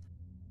pilot.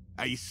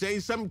 Are you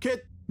saying something,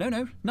 kid?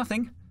 No,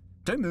 nothing.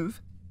 Don't move.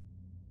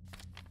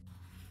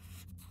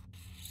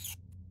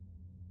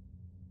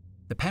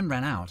 The pen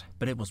ran out,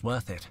 but it was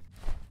worth it.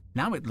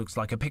 Now it looks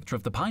like a picture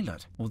of the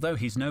pilot, although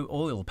he's no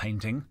oil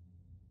painting.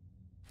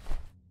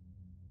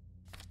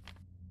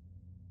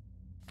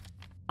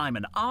 I'm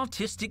an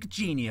artistic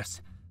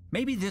genius.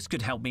 Maybe this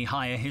could help me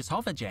hire his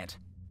hoverjet.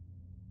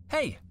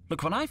 Hey,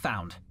 look what I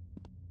found.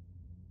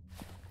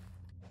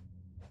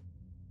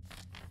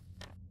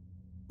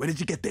 Where did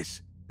you get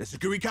this? The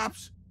security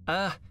cops?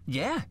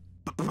 Yeah.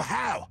 But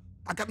how?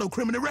 I got no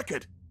criminal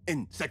record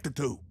in Sector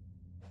 2.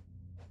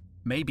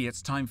 Maybe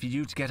it's time for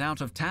you to get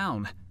out of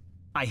town.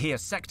 I hear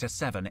Sector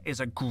 7 is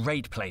a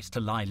great place to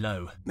lie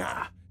low.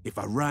 Nah, if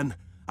I run,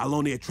 I'll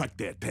only attract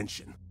their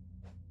attention.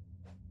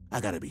 I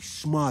gotta be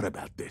smart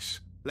about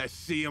this. Let's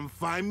see them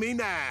find me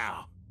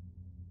now.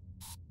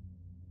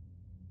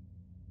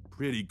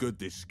 Pretty good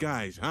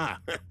disguise, huh?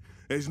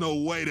 There's no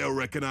way they'll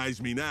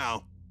recognize me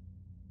now.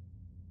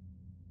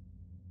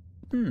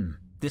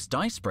 This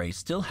dye spray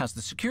still has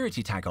the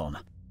security tag on.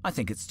 I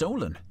think it's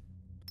stolen.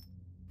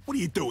 What are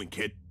you doing,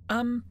 kid?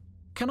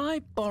 Can I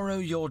borrow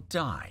your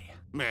dye?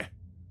 Meh,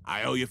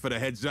 I owe you for the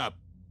heads up.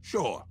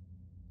 Sure.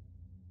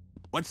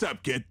 What's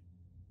up, kid?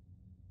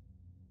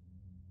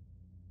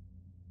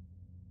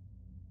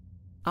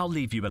 I'll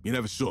leave you. You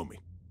never saw me.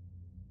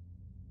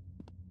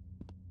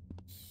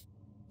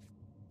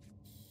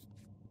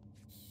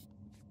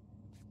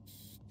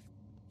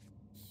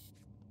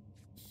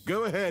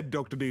 Go ahead,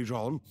 Dr.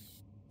 Dijon.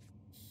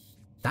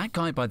 That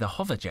guy by the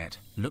hoverjet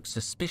looks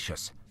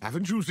suspicious.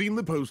 Haven't you seen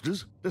the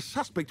posters? The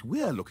suspect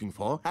we're looking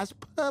for has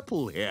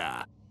purple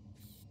hair.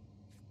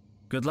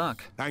 Good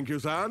luck. Thank you,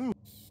 son.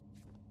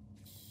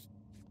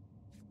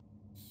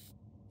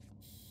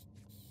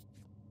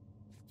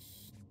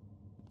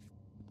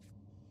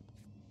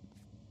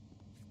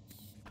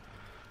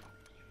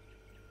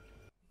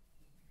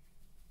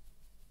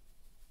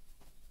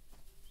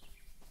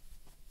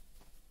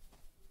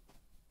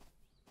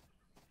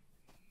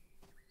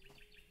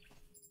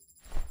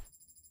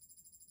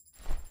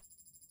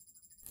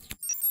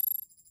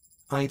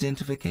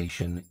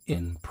 Identification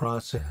in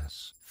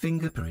process.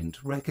 Fingerprint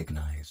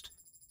recognized.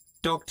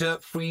 Dr.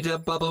 Frida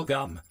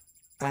Bubblegum.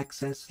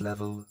 Access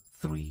level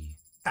 3.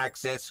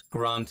 Access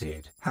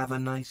granted. Have a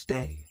nice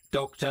day.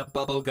 Dr.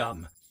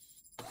 Bubblegum.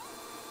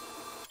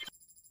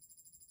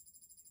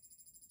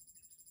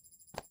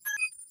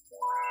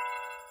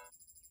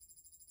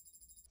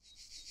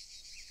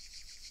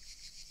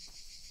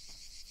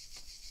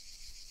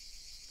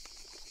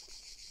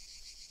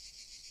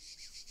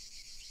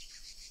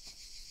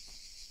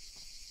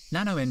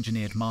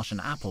 Nano-engineered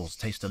Martian apples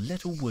taste a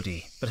little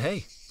woody, but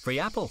hey, free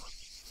apple.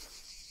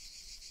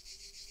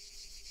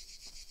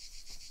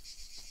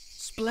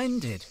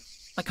 Splendid.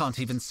 I can't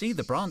even see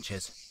the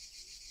branches.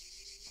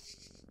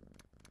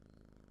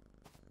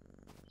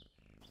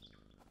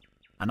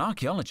 An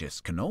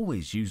archaeologist can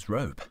always use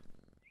rope.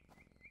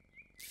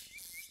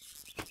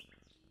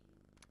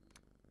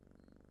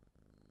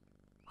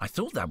 I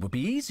thought that would be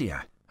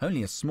easier.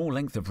 Only a small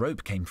length of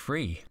rope came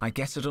free. I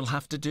guess it'll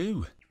have to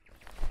do.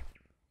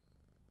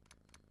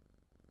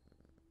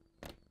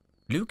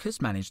 Luke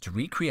has managed to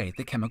recreate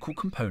the chemical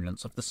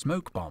components of the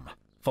smoke bomb,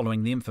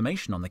 following the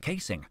information on the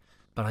casing,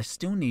 but I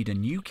still need a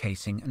new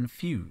casing and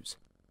fuse.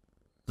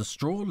 The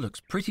straw looks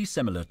pretty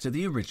similar to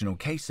the original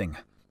casing.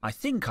 I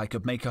think I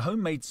could make a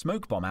homemade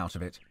smoke bomb out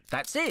of it.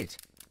 That's it!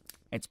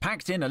 It's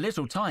packed in a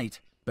little tight,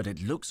 but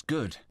it looks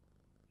good.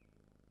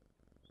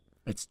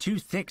 It's too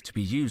thick to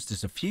be used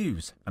as a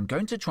fuse. I'm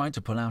going to try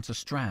to pull out a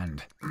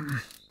strand.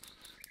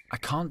 I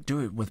can't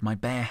do it with my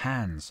bare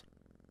hands.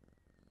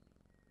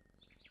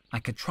 I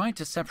could try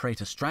to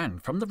separate a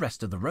strand from the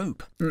rest of the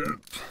rope.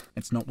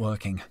 It's not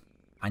working.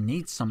 I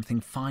need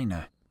something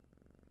finer.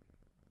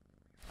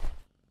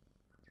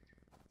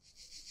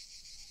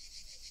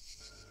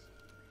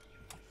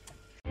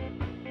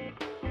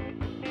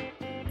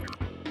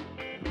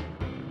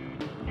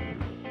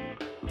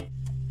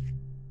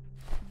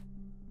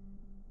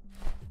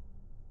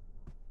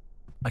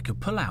 I could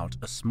pull out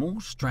a small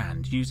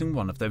strand using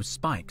one of those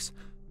spikes.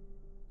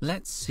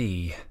 Let's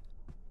see.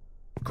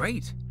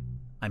 Great!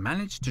 I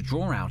managed to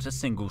draw out a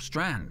single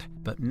strand,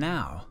 but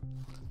now...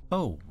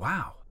 Oh,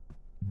 wow.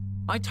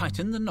 I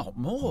tightened the knot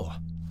more.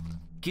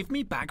 Give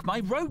me back my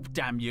rope,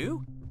 damn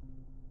you!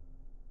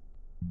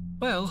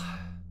 Well,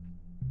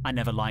 I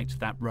never liked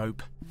that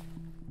rope.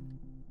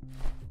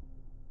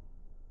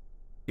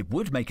 It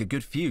would make a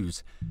good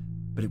fuse,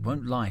 but it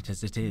won't light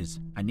as it is.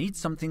 I need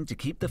something to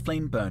keep the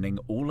flame burning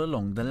all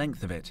along the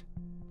length of it.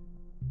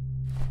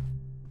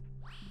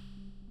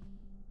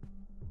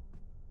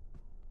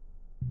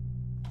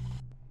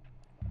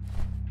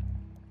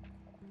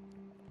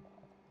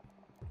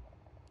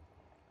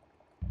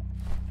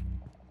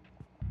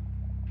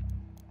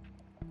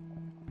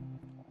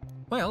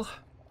 Well,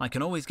 I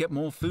can always get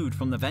more food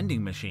from the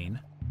vending machine.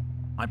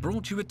 I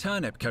brought you a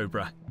turnip,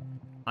 Cobra.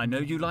 I know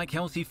you like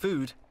healthy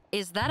food.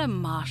 Is that a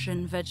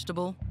Martian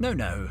vegetable?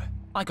 No.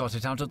 I got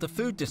it out of the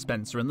food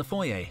dispenser in the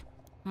foyer.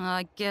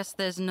 I guess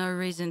there's no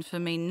reason for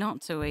me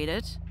not to eat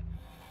it.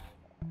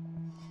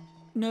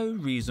 No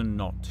reason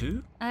not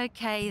to.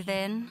 Okay,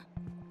 then.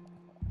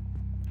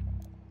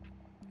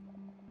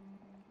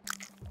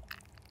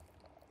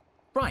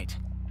 Right.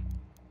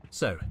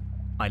 So,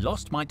 I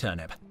lost my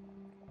turnip.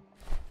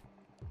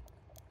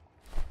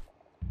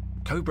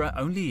 Cobra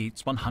only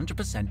eats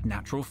 100%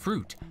 natural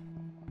fruit.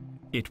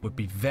 It would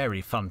be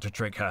very fun to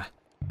trick her,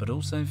 but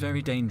also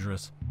very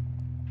dangerous.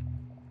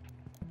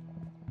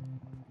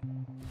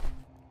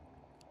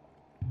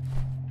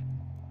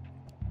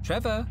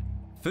 Trevor,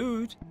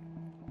 food.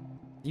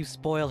 You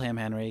spoil him,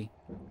 Henry.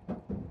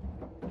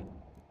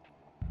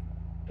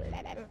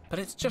 But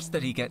it's just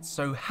that he gets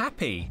so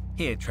happy.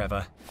 Here,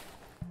 Trevor.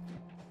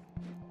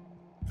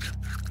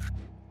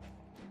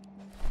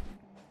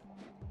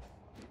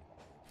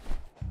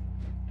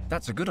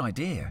 That's a good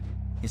idea.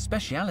 His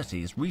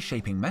speciality is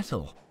reshaping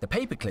metal. The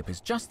paperclip is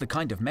just the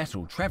kind of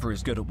metal Trevor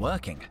is good at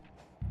working.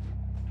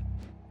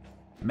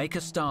 Make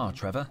a star,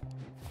 Trevor.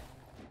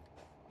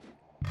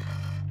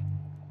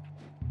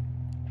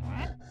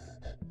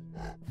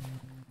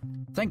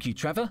 Thank you,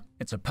 Trevor.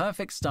 It's a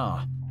perfect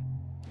star.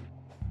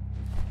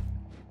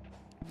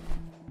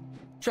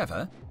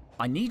 Trevor,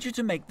 I need you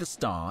to make the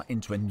star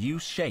into a new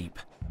shape.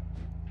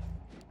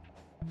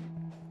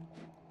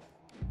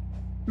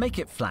 Make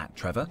it flat,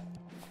 Trevor.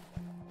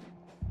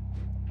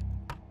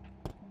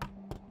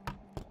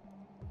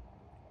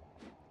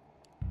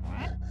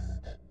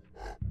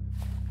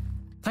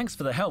 Thanks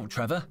for the help,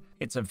 Trevor.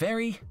 It's a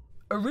very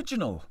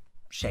original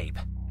shape.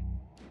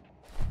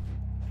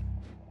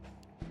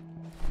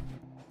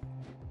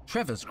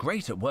 Trevor's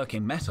great at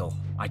working metal.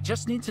 I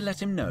just need to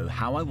let him know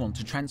how I want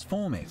to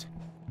transform it.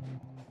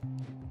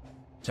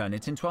 Turn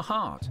it into a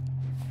heart.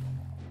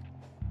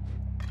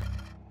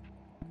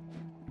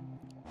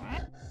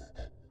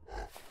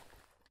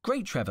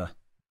 Great, Trevor.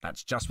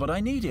 That's just what I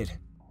needed.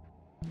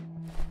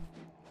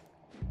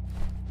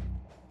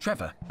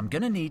 Trevor, I'm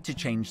gonna need to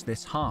change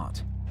this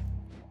heart.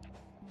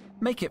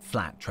 Make it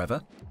flat, Trevor.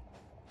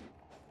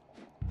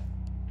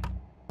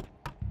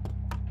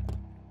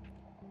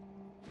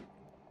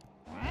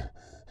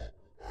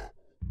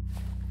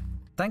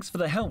 Thanks for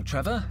the help,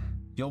 Trevor.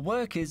 Your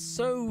work is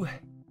so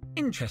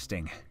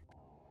interesting.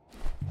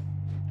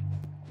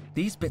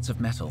 These bits of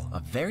metal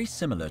are very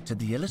similar to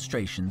the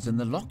illustrations in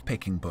the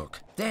lock-picking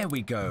book. There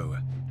we go.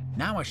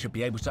 Now I should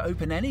be able to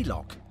open any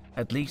lock.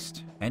 At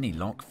least, any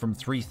lock from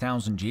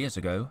 3,000 years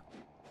ago.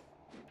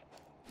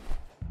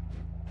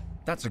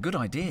 That's a good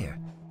idea.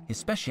 His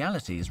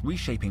speciality is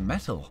reshaping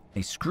metal.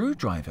 A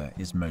screwdriver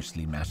is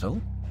mostly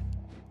metal.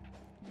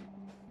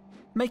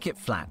 Make it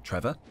flat,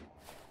 Trevor.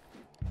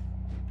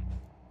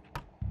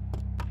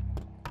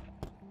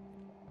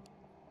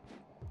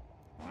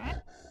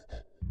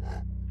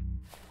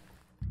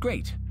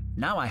 Great.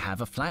 Now I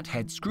have a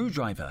flathead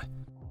screwdriver.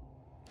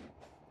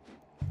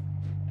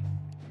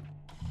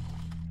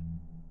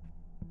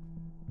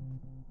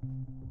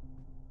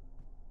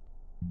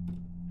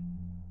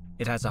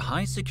 It has a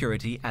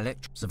high-security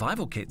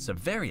survival kits are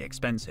very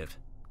expensive.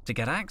 To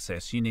get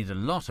access, you need a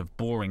lot of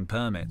boring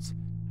permits.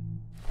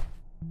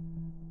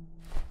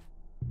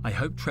 I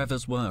hope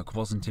Trevor's work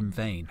wasn't in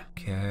vain.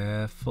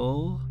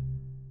 Careful.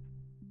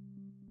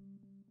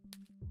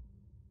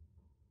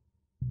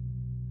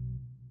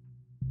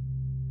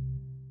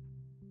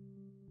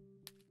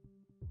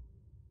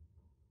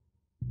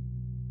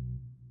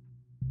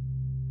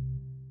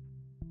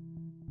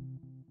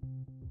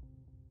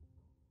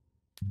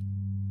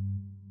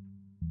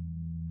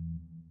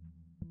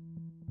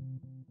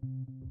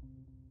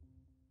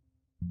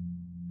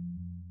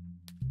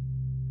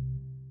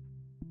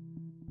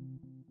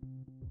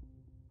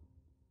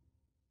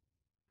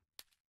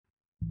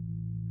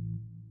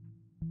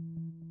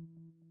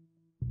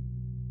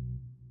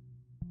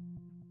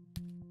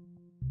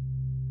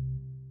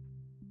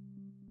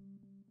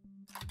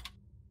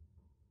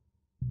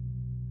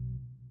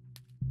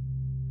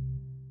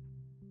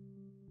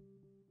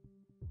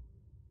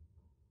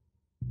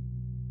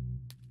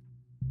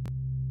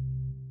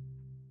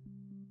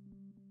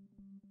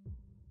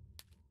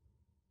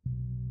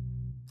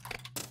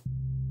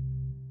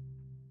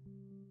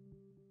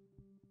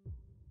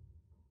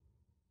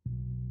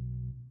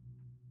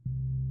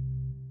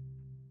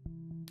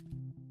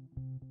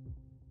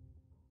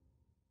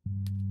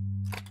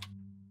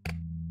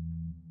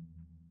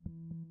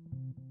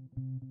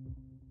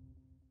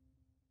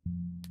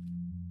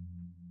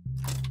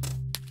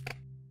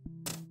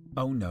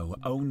 Oh no,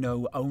 oh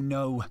no, oh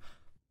no.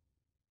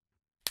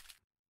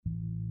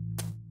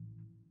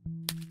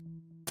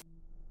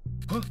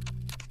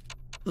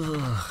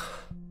 Ugh.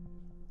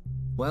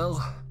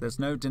 Well, there's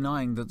no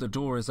denying that the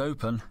door is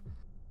open.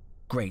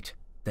 Great.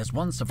 There's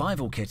one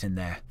survival kit in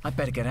there. I'd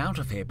better get out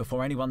of here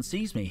before anyone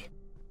sees me.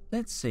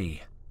 Let's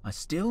see. I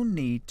still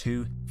need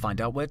to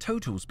find out where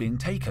Total's being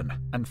taken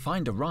and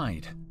find a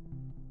ride.